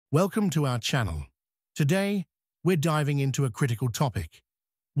Welcome to our channel. Today, we're diving into a critical topic.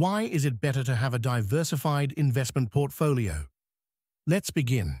 Why is it better to have a diversified investment portfolio? Let's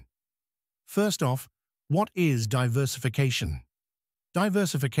begin. First off, what is diversification?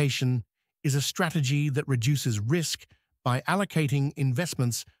 Diversification is a strategy that reduces risk by allocating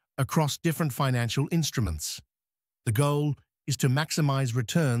investments across different financial instruments. The goal is to maximize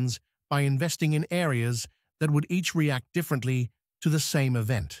returns by investing in areas that would each react differently to the same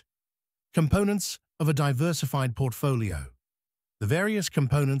event. Components of a diversified portfolio. The various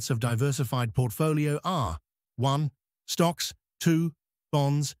components of diversified portfolio are 1. Stocks, 2.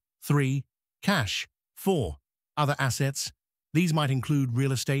 Bonds, 3. Cash, 4. Other assets. These might include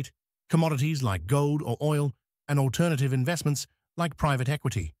real estate, commodities like gold or oil, and alternative investments like private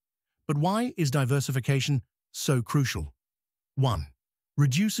equity. But why is diversification so crucial? 1.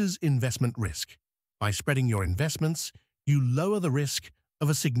 Reduces investment risk. By spreading your investments, you lower the risk of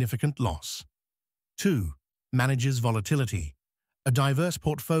a significant loss. 2. Manages volatility. A diverse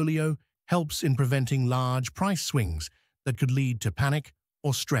portfolio helps in preventing large price swings that could lead to panic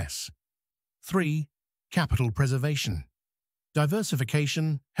or stress. 3. Capital preservation.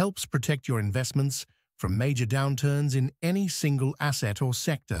 Diversification helps protect your investments from major downturns in any single asset or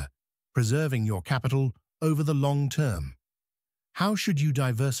sector, preserving your capital over the long term. How should you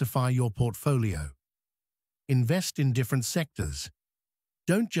diversify your portfolio? Invest in different sectors.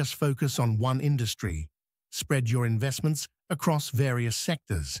 Don't just focus on one industry. Spread your investments across various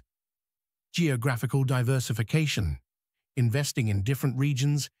sectors. Geographical diversification. Investing in different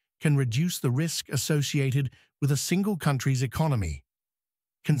regions can reduce the risk associated with a single country's economy.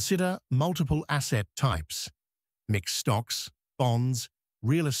 Consider multiple asset types. Mix stocks, bonds,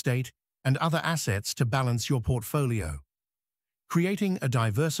 real estate, and other assets to balance your portfolio. Creating a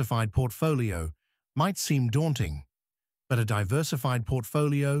diversified portfolio might seem daunting, but a diversified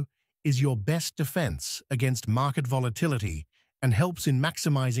portfolio is your best defense against market volatility and helps in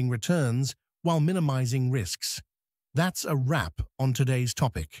maximizing returns while minimizing risks. That's a wrap on today's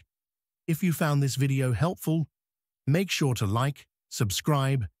topic. If you found this video helpful, make sure to like,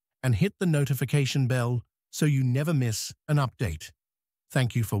 subscribe, and hit the notification bell so you never miss an update.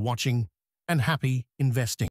 Thank you for watching and happy investing.